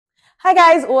Hi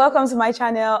guys, welcome to my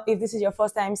channel. If this is your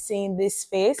first time seeing this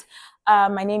face,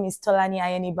 my name is Tolani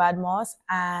Ayeni Badmos,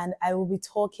 and I will be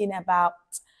talking about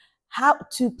how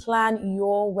to plan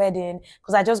your wedding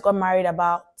because I just got married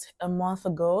about a month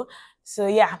ago. So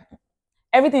yeah,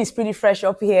 everything is pretty fresh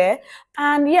up here.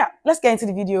 And yeah, let's get into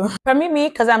the video. Permit me,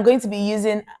 because I'm going to be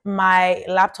using my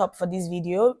laptop for this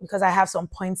video because I have some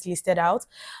points listed out.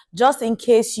 Just in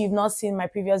case you've not seen my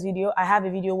previous video, I have a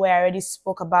video where I already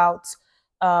spoke about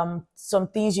some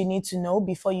things you need to know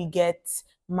before you get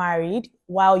married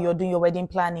while you're doing your wedding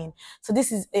planning. So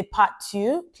this is a part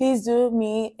 2. Please do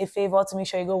me a favor to make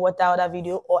sure you go watch that other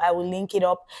video, or I will link it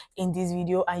up in this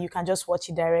video and you can just watch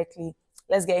it directly.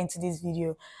 Let's get into this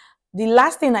video. The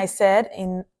last thing I said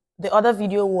in the other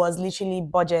video was literally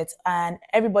budget, and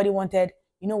everybody wanted,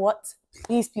 you know what,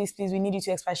 please, we need you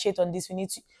to expatiate on this. We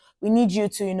need you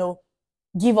to,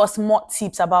 give us more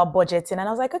tips about budgeting. And I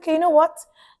was like, okay, you know what?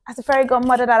 As a fairy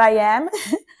godmother that I am,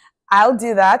 I'll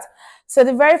do that. So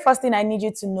the very first thing I need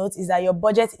you to note is that your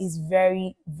budget is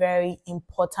very, very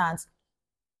important.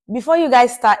 Before you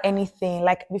guys start anything,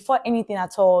 like before anything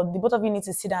at all, the both of you need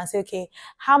to sit down and say, okay,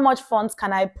 how much funds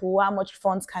can I pull? How much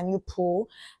funds can you pull?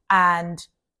 And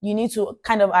you need to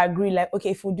kind of agree, like, okay,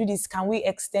 if we do this, can we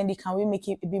extend it? Can we make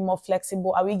it a bit more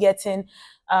flexible? Are we getting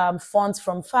funds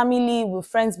from family? Will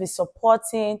friends be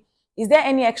supporting? Is there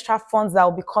any extra funds that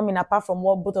will be coming apart from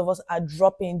what both of us are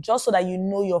dropping, just so that you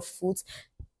know your foot,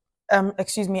 and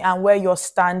where you're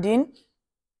standing?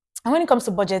 And when it comes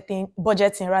to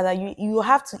budgeting rather, you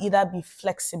have to either be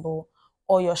flexible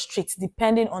or you're strict,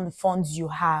 depending on the funds you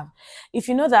have. If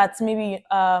you know that maybe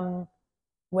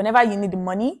whenever you need the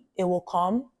money, it will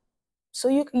come. So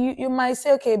you might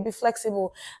say, okay, be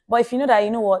flexible. But if you know that,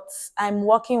 you know what, I'm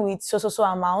working with so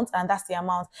amount, and that's the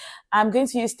amount, I'm going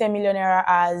to use 10 million naira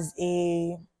as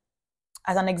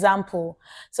an example.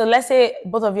 So let's say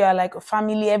both of you are like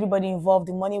family, everybody involved,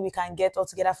 the money we can get all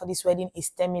together for this wedding is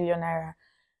 10 million naira.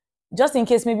 Just in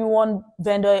case maybe one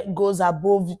vendor goes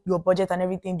above your budget and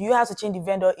everything, do you have to change the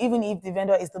vendor even if the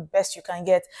vendor is the best you can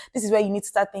get? This is where you need to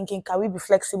start thinking, can we be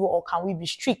flexible or can we be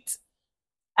strict?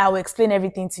 I will explain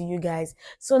everything to you guys.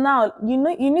 So now, you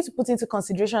need to put into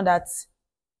consideration that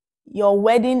your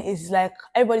wedding is like,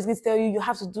 everybody's going to tell you, you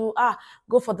have to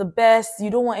go for the best. You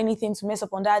don't want anything to mess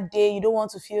up on that day. You don't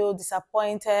want to feel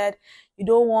disappointed. You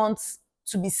don't want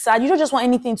to be sad. You don't just want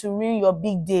anything to ruin your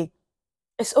big day.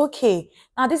 It's okay.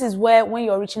 Now, this is where, when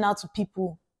you're reaching out to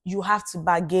people, you have to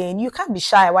bargain. You can't be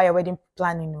shy while you're wedding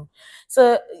planning.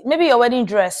 So maybe your wedding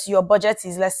dress, your budget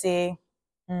is, let's say,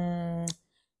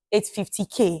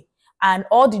 850K, and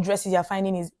all the dresses you're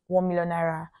finding is 1 million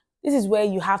naira. This is where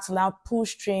you have to now pull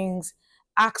strings,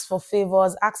 ask for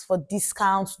favors, ask for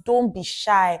discounts. Don't be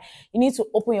shy. You need to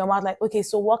open your mouth like, okay,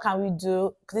 so what can we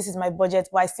do? This is my budget,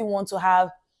 but I still want to have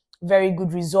very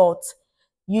good results.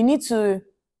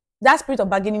 That spirit of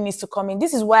bargaining needs to come in.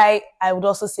 This is why I would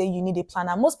also say you need a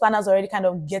planner. Most planners already kind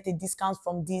of get a discount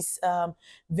from these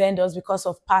vendors because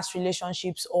of past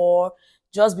relationships, or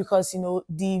just because,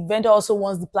 the vendor also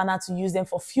wants the planner to use them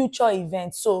for future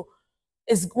events. So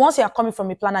once you are coming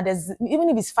from a planner, even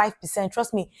if it's 5%,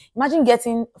 trust me, imagine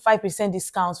getting 5%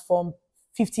 discounts from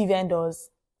 50 vendors.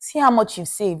 See how much you've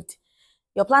saved.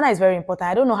 Your planner is very important.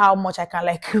 I don't know how much I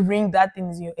can ring that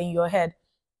in your head.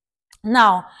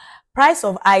 Now, price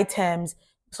of items.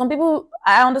 Some people,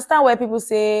 I understand where people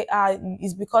say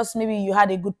it's because maybe you had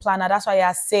a good planner. That's why you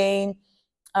are saying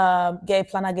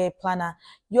get a planner.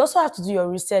 You also have to do your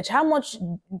research. How much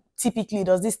typically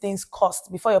does these things cost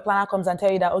before your planner comes and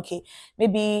tell you that, okay,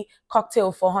 maybe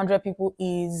cocktail for 100 people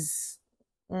is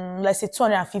let's say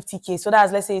 250K. So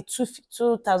that's, let's say,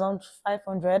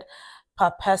 2,500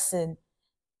 per person.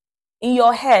 In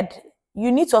your head,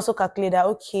 you need to also calculate that,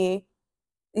 okay,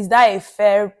 is that a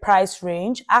fair price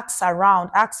range? Ask around,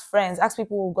 ask friends, ask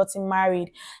people who gotten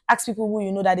married, ask people who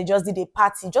you know that they just did a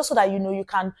party, just so that you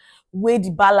can weigh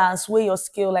the balance, weigh your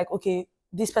scale, like, okay,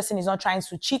 this person is not trying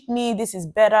to cheat me, this is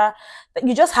better.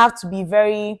 You just have to be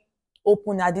very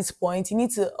open at this point. You need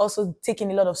to also take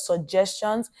in a lot of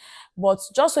suggestions, but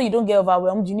just so you don't get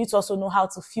overwhelmed, you need to also know how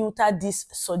to filter these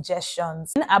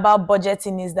suggestions. About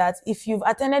budgeting is that if you've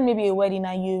attended maybe a wedding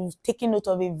and you've taken note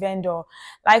of a vendor,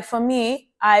 like for me,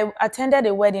 I attended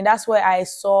a wedding. That's where I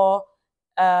saw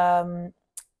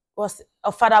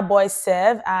Father Boy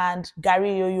Serve and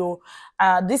Gary Yo-Yo.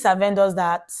 These are vendors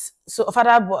that, so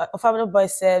Father Boy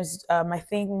serves, I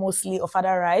think mostly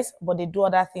Ofada rice, but they do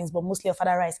other things, but mostly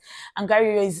Ofada rice. And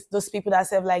Gary Yo-Yo is those people that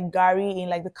serve like Gary in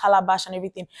like the calabash and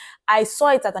everything. I saw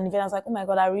it at an event. I was like, oh my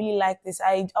God, I really like this.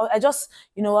 I just,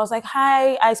 I was like,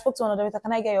 hi, I spoke to one of them.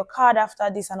 Can I get your card after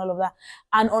this and all of that?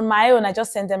 And on my own, I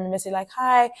just sent them a message like,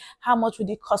 hi, how much would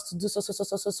it cost to do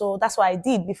so. That's what I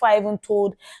did before I even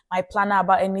told my planner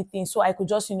about anything. So I could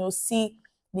just, see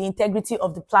the integrity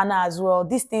of the planner as well.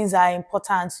 These things are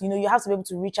important. You have to be able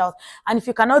to reach out. And if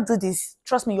you cannot do this,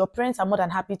 trust me, your parents are more than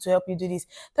happy to help you do this.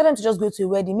 Tell them to just go to a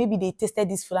wedding. Maybe they tasted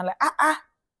this food and like,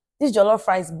 this jollof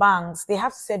rice bangs. They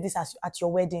have to serve this at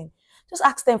your wedding. Just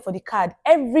ask them for the card.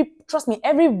 Trust me,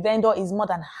 every vendor is more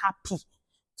than happy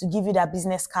to give you their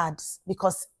business cards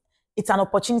because it's an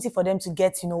opportunity for them to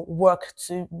get, work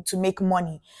to make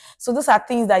money. So those are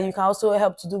things that you can also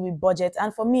help to do with budget.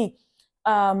 And for me,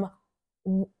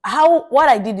 what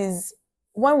I did is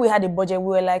when we had a budget, we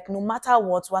were like, no matter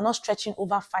what, we're not stretching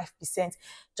over 5%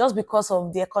 just because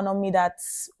of the economy that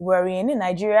we're in.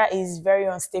 Nigeria is very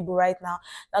unstable right now.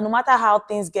 That no matter how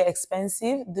things get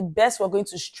expensive, the best we're going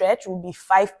to stretch will be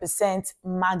 5%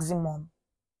 maximum.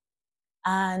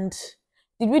 And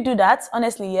did we do that?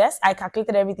 Honestly, yes. I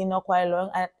calculated everything not quite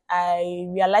long, and I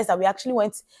realized that we actually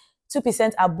went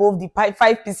 2% above the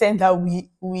 5% that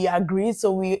we agreed.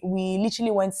 So we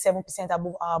literally went 7%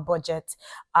 above our budget,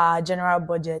 our general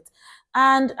budget.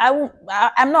 And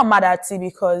I'm not mad at it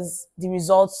because the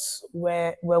results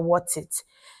were worth it.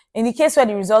 In the case where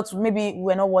the results maybe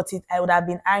were not worth it, I would have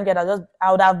been angered.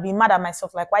 I would have been mad at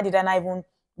myself. Like, why did I not even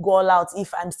go all out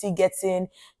if I'm still getting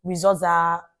results that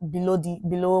are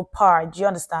below par? Do you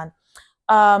understand?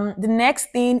 The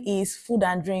next thing is food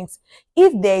and drinks.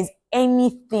 If there is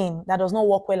anything that does not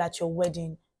work well at your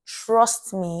wedding,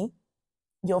 trust me,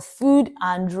 your food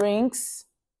and drinks,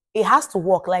 it has to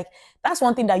work. Like, that's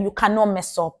one thing that you cannot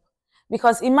mess up.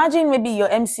 Because imagine maybe your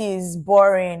MC is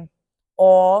boring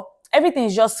or everything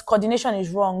is just, coordination is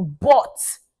wrong, but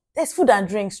there's food and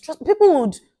drinks.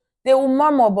 They will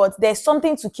murmur, but there's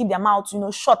something to keep their mouth,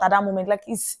 shut at that moment. Like,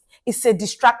 it's a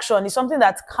distraction. It's something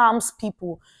that calms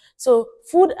people. So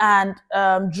food and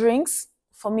drinks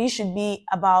for me should be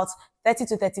about 30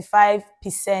 to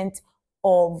 35%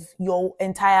 of your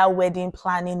entire wedding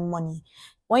planning money.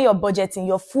 When you're budgeting,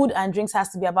 your food and drinks has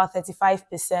to be about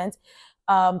 35%.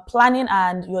 Planning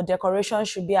and your decoration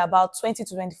should be about 20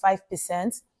 to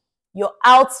 25%. Your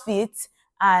outfits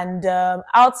and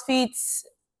outfits,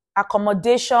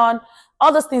 accommodation,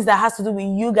 all those things that has to do with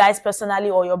you guys personally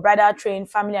or your bridal train,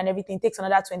 family and everything takes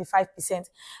another 25%.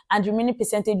 And the remaining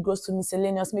percentage goes to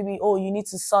miscellaneous. Maybe, you need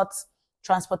to sort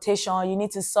transportation, you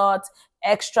need to sort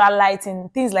extra lighting,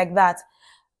 things like that.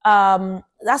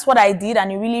 That's what I did,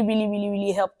 and it really, really, really,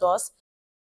 really helped us.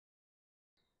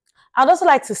 I'd also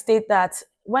like to state that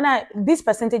this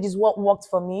percentage is what worked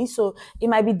for me, so it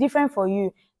might be different for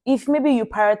you. If maybe you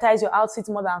prioritize your outfit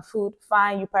more than food,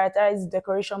 fine. You prioritize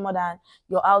decoration more than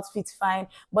your outfit, fine.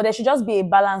 But there should just be a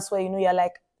balance where, you're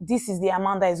like, this is the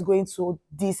amount that is going to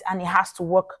this, and it has to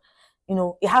work.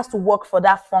 It has to work for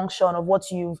that function of what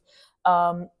you've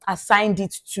assigned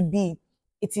it to be.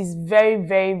 It is very,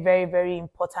 very, very, very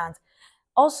important.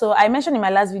 Also, I mentioned in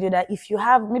my last video that if you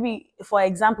have, maybe, for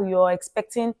example, you're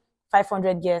expecting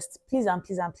 500 guests, please and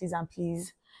please and please and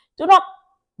please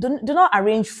do not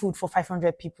arrange food for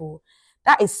 500 people.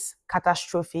 That is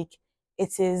catastrophic.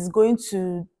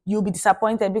 You'll be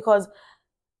disappointed because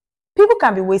people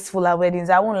can be wasteful at weddings.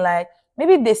 I won't lie.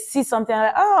 Maybe they see something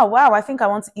like, oh, wow, I think I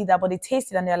want to eat that, but they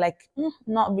taste it and they're like,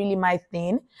 not really my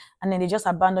thing. And then they just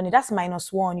abandon it. That's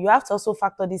 -1. You have to also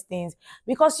factor these things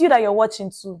because you that you're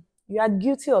watching too, you are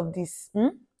guilty of this.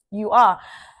 You are.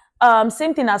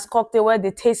 Same thing as cocktail where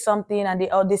they taste something and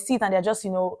they see it and they're just,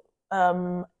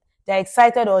 they're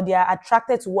excited or they are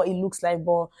attracted to what it looks like,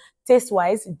 but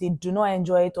taste-wise, they do not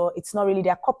enjoy it or it's not really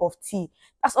their cup of tea.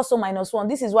 That's also -1.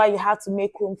 This is why you have to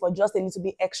make room for just a little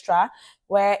bit extra,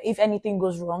 where if anything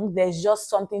goes wrong, there's just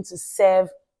something to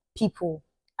serve people.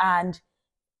 And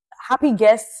happy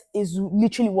guests is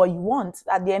literally what you want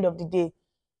at the end of the day.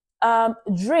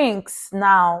 Drinks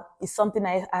now is something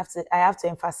I have to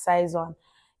emphasize on.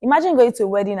 Imagine going to a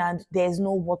wedding and there's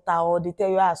no water, or they tell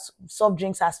you soft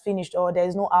drinks has finished, or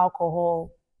there's no alcohol.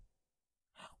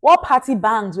 What party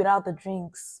bangs without the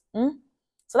drinks?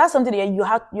 So that's something that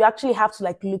you actually have to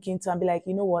like look into and be like,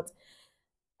 you know what?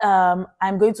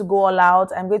 I'm going to go all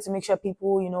out. I'm going to make sure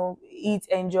people, eat,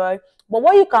 enjoy. But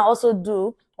what you can also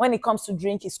do when it comes to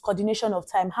drink is coordination of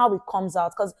time, how it comes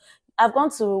out. Because I've gone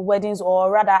to weddings,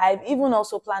 or rather, I've even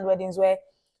also planned weddings where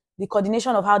the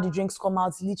coordination of how the drinks come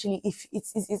out, literally, if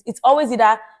it's always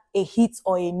either a hit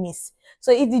or a miss.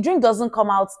 So if the drink doesn't come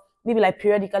out, maybe like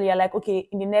periodically, you're like, okay,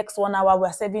 in the next 1 hour,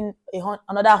 we're serving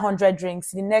another 100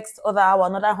 drinks. In the next other hour,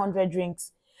 another 100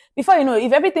 drinks. Before you know,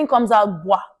 if everything comes out,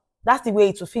 wow, that's the way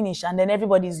it will finish. And then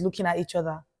everybody is looking at each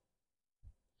other.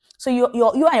 So you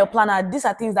and your planner, these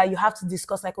are things that you have to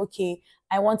discuss. Like, okay,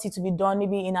 I want it to be done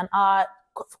maybe in an hour,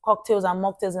 cocktails and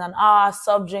mocktails in an hour,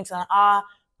 soft drinks in an hour,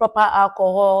 proper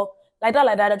alcohol, like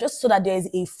that, just so that there is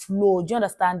a flow. Do you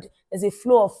understand? There's a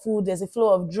flow of food, there's a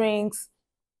flow of drinks.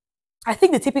 I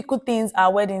think the typical things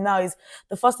at wedding now is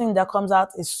the first thing that comes out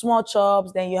is small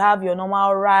chops. Then you have your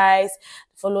normal rice,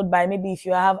 followed by maybe if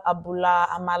you have abula,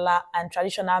 amala, and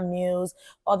traditional meals.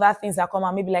 Other things that come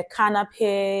out maybe like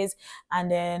canapes, and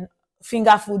then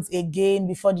finger foods again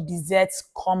before the desserts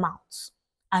come out.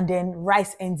 And then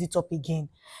rice ends it up again.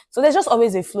 So there's just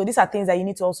always a flow. These are things that you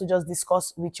need to also just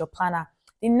discuss with your planner.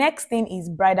 The next thing is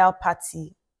bridal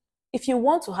party. If you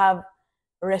want to have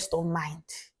rest of mind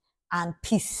and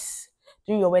peace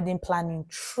during your wedding planning,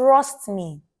 trust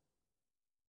me,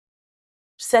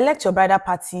 select your bridal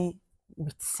party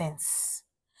with sense.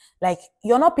 Like,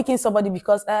 you're not picking somebody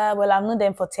because, well, I've known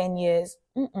them for 10 years.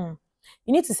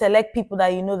 You need to select people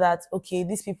that you know that, okay,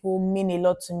 these people mean a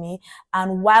lot to me.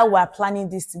 And while we're planning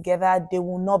this together, they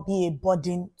will not be a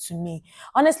burden to me.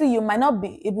 Honestly, you might not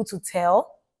be able to tell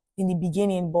in the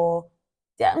beginning, but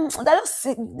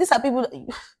these are people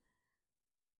that,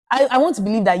 I want to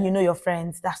believe that you know your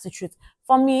friends. That's the truth.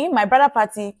 For me, my bridal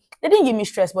party, they didn't give me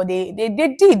stress, but they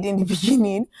did in the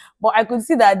beginning. But I could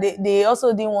see that they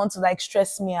also didn't want to like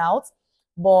stress me out.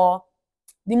 But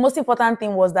the most important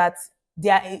thing was that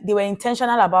they were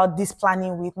intentional about this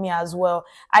planning with me as well.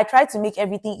 I tried to make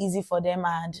everything easy for them,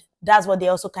 and that's what they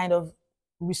also kind of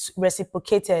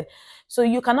reciprocated. So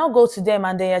you cannot go to them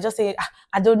and then just say,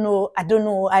 I don't know.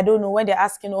 When they're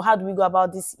asking, oh, how do we go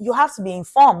about this? You have to be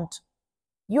informed.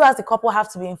 You as the couple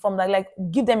have to be informed. Like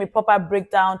give them a proper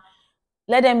breakdown.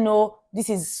 Let them know this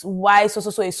is why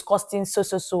so is costing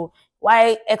so.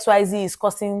 Why XYZ is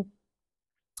costing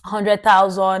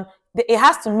 100,000. It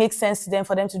has to make sense to them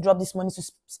for them to drop this money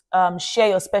to share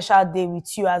your special day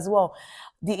with you as well.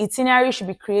 The itinerary should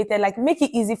be created, like make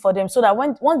it easy for them so that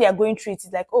when they are going through it,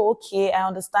 it's like, oh, okay, I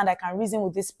understand. I can reason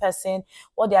with this person.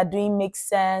 What they are doing makes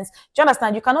sense. Do you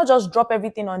understand? You cannot just drop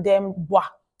everything on them. Blah.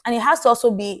 And it has to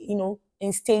also be,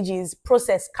 in stages,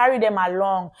 process, carry them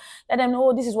along. Let them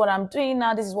know, oh, this is what I'm doing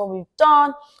now. This is what we've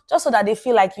done. Just so that they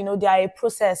feel like, they are a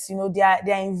process, they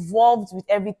are involved with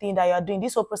everything that you're doing.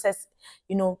 This whole process,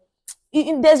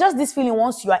 there's just this feeling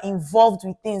once you are involved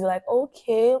with things, like,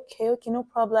 okay, no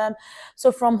problem.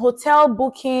 So from hotel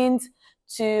bookings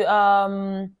to,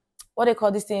 what they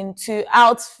call this thing, to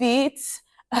outfits,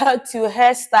 to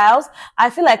hairstyles. I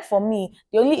feel like for me,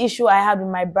 the only issue I had with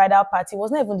my bridal party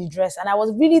was not even the dress. And I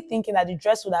was really thinking that the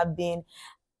dress would have been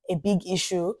a big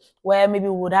issue where maybe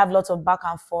we would have lots of back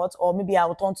and forth, or maybe I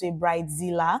would turn to a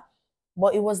bridezilla.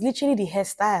 But it was literally the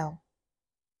hairstyle.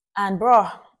 And bro,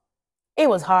 it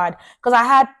was hard because I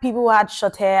had people who had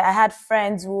short hair. I had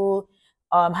friends who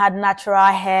had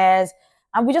natural hairs,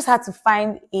 and we just had to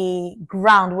find a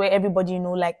ground where everybody,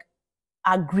 like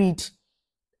agreed.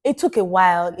 It took a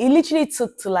while. It literally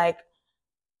took to like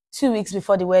 2 weeks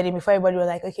before the wedding, before everybody was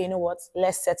like, okay, you know what?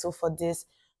 Let's settle for this.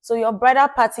 So your bridal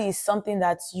party is something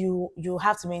that you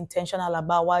have to be intentional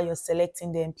about while you're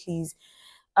selecting them, please.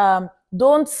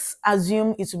 Don't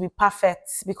assume it will be perfect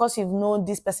because you've known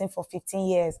this person for 15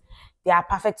 years. They are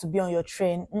perfect to be on your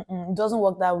train. It doesn't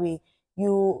work that way.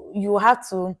 You have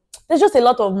to, there's just a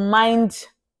lot of mind.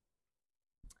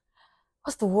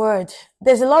 What's the word?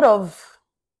 There's a lot of,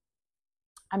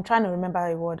 I'm trying to remember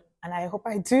a word and I hope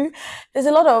I do. There's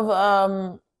a lot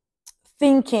of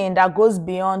thinking that goes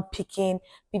beyond picking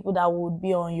people that would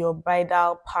be on your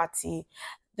bridal party.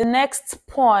 The next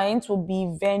point will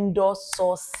be vendor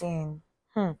sourcing.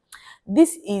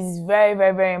 This is very,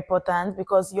 very, very important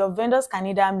because your vendors can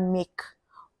either make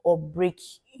or break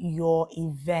your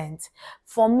event.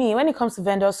 For me, when it comes to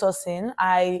vendor sourcing,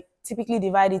 I typically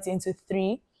divide it into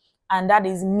 3, and that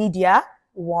is media,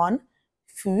 1,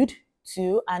 food,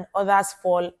 2, and others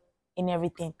fall in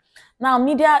everything. Now,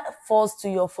 media falls to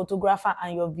your photographer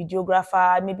and your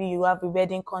videographer. Maybe you have a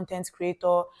wedding content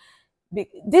creator.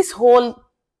 This whole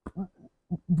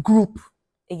group,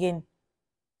 again,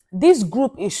 this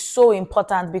group is so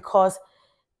important because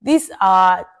this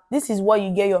is what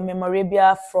you get your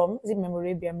memorabilia from. Is it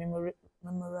memorabilia?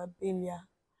 Memorabilia.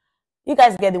 You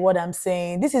guys get the word I'm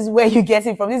saying. This is where you get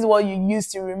it from. This is what you use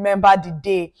to remember the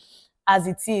day as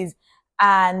it is.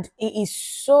 And it is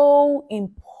so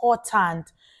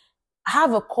important.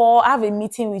 have a call, have a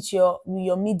meeting with your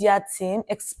media team,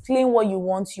 explain what you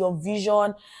want, your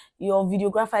vision, your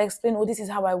videographer, explain, oh, this is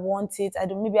how I want it. I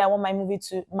don't, maybe I want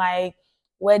my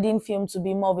wedding film to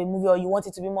be more of a movie, or you want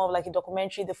it to be more of like a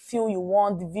documentary, the feel you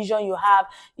want, the vision you have.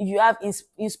 If you have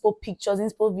inspo pictures,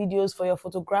 inspo videos for your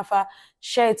photographer,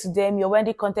 share it to them. Your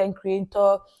wedding content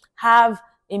creator, have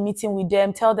a meeting with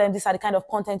them, tell them these are the kind of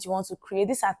content you want to create.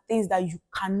 These are things that you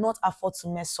cannot afford to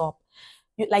mess up.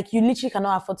 You literally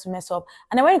cannot afford to mess up.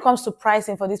 And then when it comes to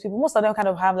pricing for these people, most of them kind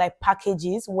of have like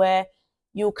packages where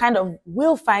you kind of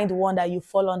will find one that you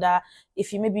fall under.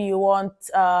 If you maybe you want,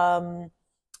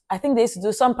 I think they used to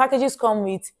do, some packages come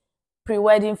with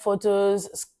pre-wedding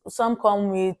photos, some come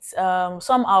with,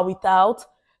 some are without,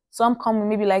 some come with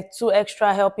maybe like two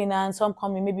extra helping hands, some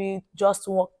come with maybe just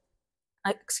one,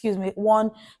 excuse me,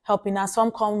 one helping us. Some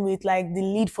come with like the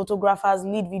lead photographers,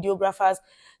 lead videographers.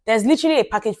 There's literally a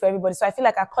package for everybody. So I feel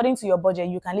like according to your budget,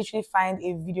 you can literally find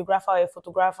a videographer or a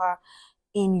photographer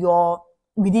in your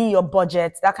within your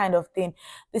budget, that kind of thing.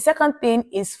 The second thing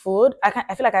is food.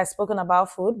 I feel like I've spoken about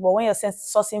food, but when you're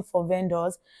sourcing for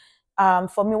vendors,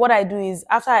 for me, what I do is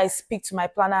after I speak to my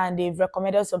planner and they've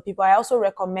recommended some people, I also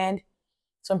recommend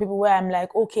some people where I'm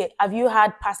like, okay, have you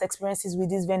had past experiences with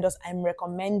these vendors I'm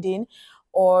recommending?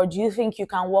 Or do you think you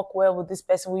can work well with this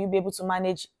person? Will you be able to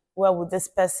manage well with this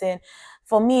person?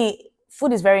 For me,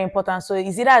 food is very important. So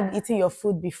is either eating your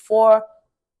food before,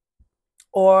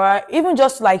 or even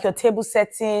just like your table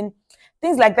setting,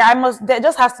 things like that. There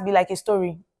just has to be like a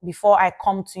story before I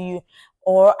come to you,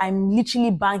 or I'm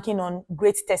literally banking on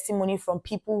great testimony from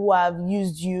people who have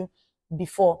used you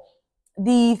before.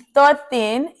 The third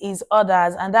thing is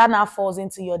others, and that now falls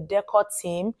into your decor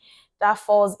team. That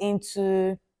falls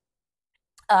into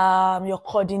your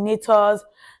coordinators.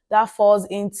 That falls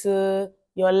into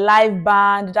your live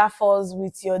band. That falls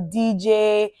with your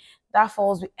DJ. That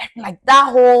falls with like that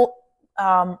whole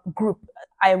group.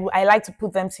 I like to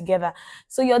put them together.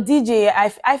 So your DJ,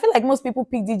 I feel like most people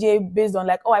pick DJ based on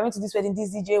like, oh, I went to this wedding,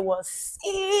 this DJ was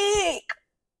sick.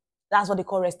 That's what they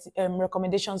call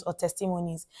recommendations or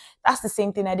testimonies. That's the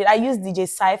same thing I did. I used DJ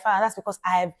Cypher, and that's because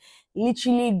I've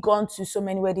literally gone to so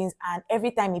many weddings, and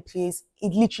every time he plays,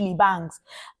 it literally bangs.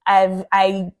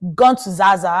 I gone to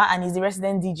Zaza, and he's the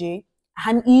resident DJ,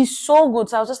 and he's so good.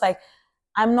 So I was just like,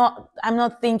 I'm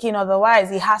not thinking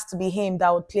otherwise. It has to be him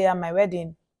that would play at my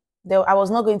wedding. I was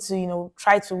not going to,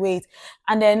 try to wait.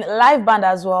 And then live band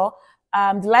as well.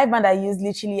 The live band I use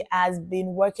literally has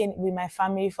been working with my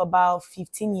family for about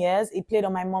 15 years. It played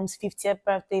on my mom's 50th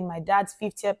birthday, my dad's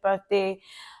 50th birthday,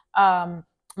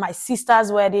 my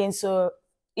sister's wedding. So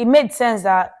it made sense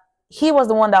that he was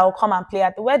the one that will come and play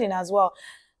at the wedding as well.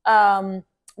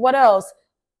 What else?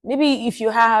 Maybe if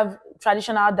you have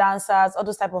traditional dancers, all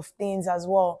those type of things as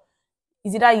well.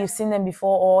 Is it that you've seen them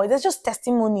before, or there's just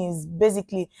testimonies,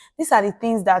 basically. These are the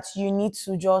things that you need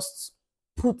to just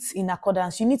put in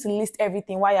accordance. You need to list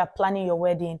everything while you're planning your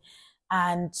wedding,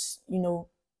 and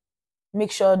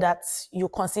make sure that you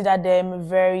consider them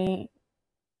very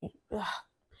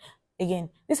again,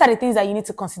 these are the things that you need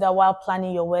to consider while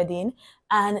planning your wedding.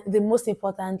 And the most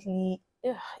importantly,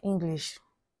 English.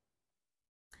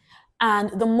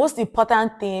 And the most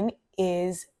important thing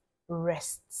is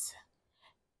rest.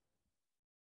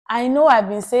 I know I've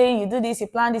been saying you do this, you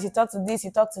plan this, you talk to this,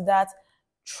 you talk to that.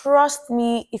 Trust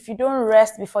me, if you don't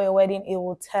rest before your wedding, it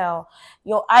will tell.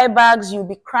 Your eye bags, you'll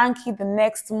be cranky the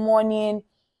next morning.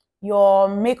 Your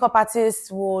makeup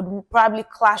artist would probably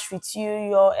clash with you.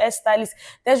 Your hairstylist.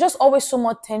 There's just always so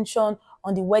much tension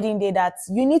on the wedding day that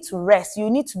you need to rest. You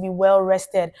need to be well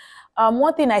rested.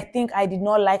 One thing I think I did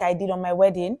not like I did on my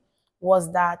wedding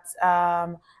was that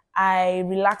I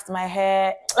relaxed my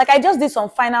hair. Like I just did some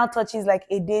final touches like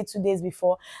a day, 2 days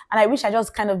before. And I wish I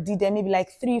just kind of did them maybe like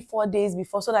 3-4 days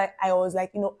before, so that I was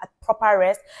like, at proper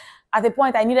rest. At the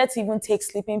point I needed to even take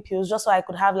sleeping pills just so I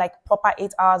could have like proper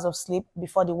 8 hours of sleep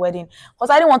before the wedding. Because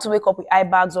I didn't want to wake up with eye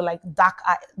bags or like dark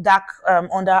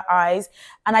under eyes.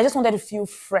 And I just wanted to feel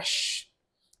fresh.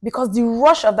 Because the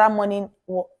rush of that morning,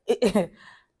 it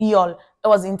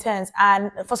was intense.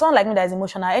 And for someone like me that is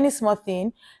emotional, any small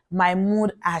thing, my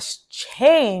mood has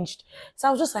changed. So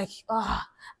I was just like,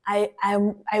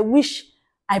 I wish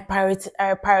I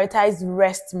prioritized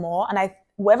rest more. And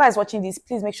whoever is watching this,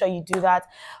 please make sure you do that.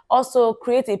 Also,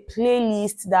 create a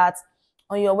playlist that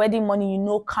on your wedding morning,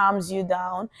 calms you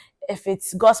down. If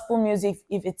it's gospel music,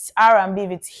 if it's R&B,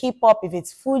 if it's hip hop, if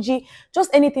it's Fuji, just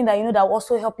anything that that will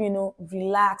also help you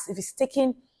relax. If it's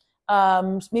taking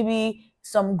maybe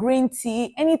some green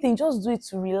tea, anything, just do it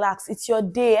to relax. It's your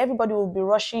day. Everybody will be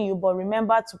rushing you, but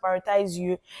remember to prioritize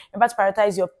you. Remember to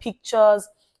prioritize your pictures.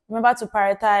 Remember to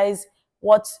prioritize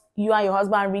what you and your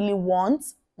husband really want,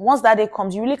 once that day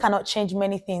comes, you really cannot change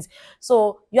many things.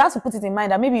 So you have to put it in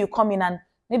mind that maybe you come in and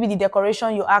maybe the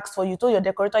decoration you asked for, you told your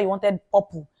decorator you wanted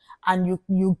purple, and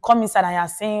you come inside and you're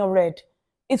saying red.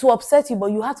 It will upset you,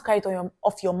 but you have to carry it on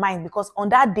off your mind, because on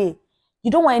that day, you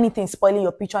don't want anything spoiling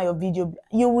your picture and your video.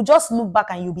 You will just look back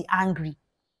and you'll be angry.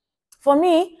 For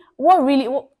me,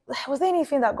 was there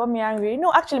anything that got me angry?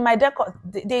 No, actually, my decor,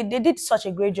 they did such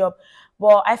a great job.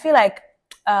 But I feel like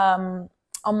on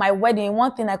my wedding,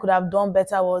 one thing I could have done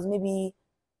better was maybe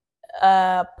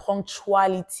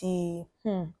punctuality.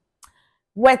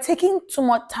 We're taking too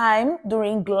much time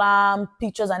during glam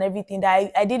pictures and everything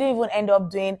that I didn't even end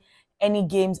up doing any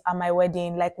games at my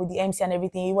wedding, like with the MC and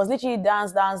everything. It was literally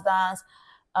dance, dance, dance,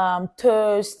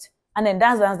 toast, and then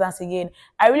dance, dance, dance again.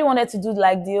 I really wanted to do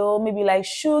like the old, maybe like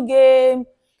shoe game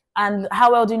and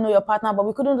how well do you know your partner, but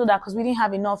we couldn't do that because we didn't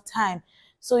have enough time.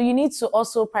 So you need to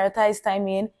also prioritize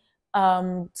timing,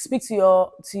 speak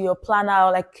to your planner,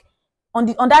 like on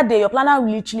that day, your planner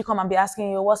will literally come and be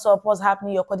asking you, what's up, what's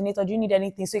happening, your coordinator, do you need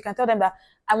anything? So you can tell them that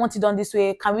I want it done this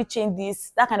way, can we change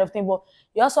this, that kind of thing. But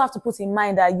you also have to put in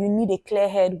mind that you need a clear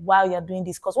head while you're doing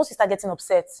this, because once you start getting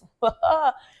upset,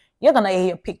 you're gonna hear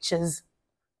your pictures.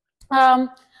 I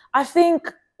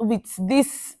think with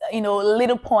this,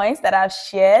 little points that I've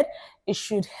shared, it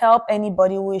should help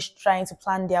anybody who is trying to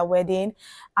plan their wedding.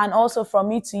 And also from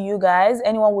me to you guys,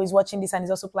 anyone who is watching this and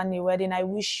is also planning a wedding, I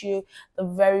wish you the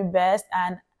very best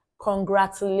and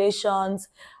congratulations.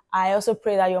 I also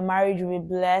pray that your marriage will be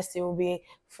blessed. It will be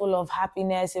full of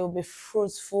happiness. It will be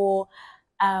fruitful.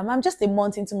 I'm just a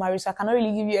month into marriage, so I cannot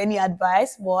really give you any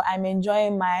advice, but I'm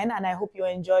enjoying mine and I hope you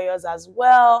enjoy yours as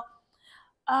well.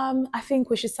 I think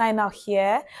we should sign out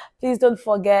here. Please don't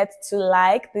forget to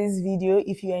like this video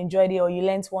if you enjoyed it or you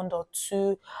learned one or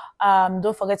two.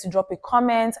 Don't forget to drop a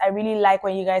comment. I really like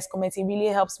when you guys comment. It really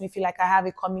helps me feel like I have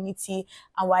a community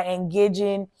and we're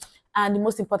engaging. And the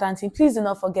most important thing, please do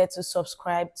not forget to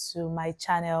subscribe to my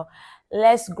channel.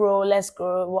 Let's grow.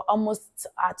 We're almost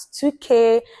at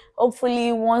 2K.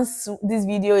 Hopefully, once this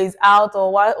video is out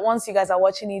or once you guys are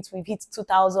watching it, we've hit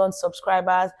 2,000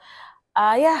 subscribers.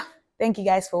 Yeah. Thank you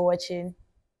guys for watching.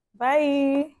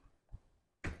 Bye.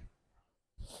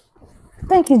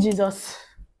 Thank you, Jesus.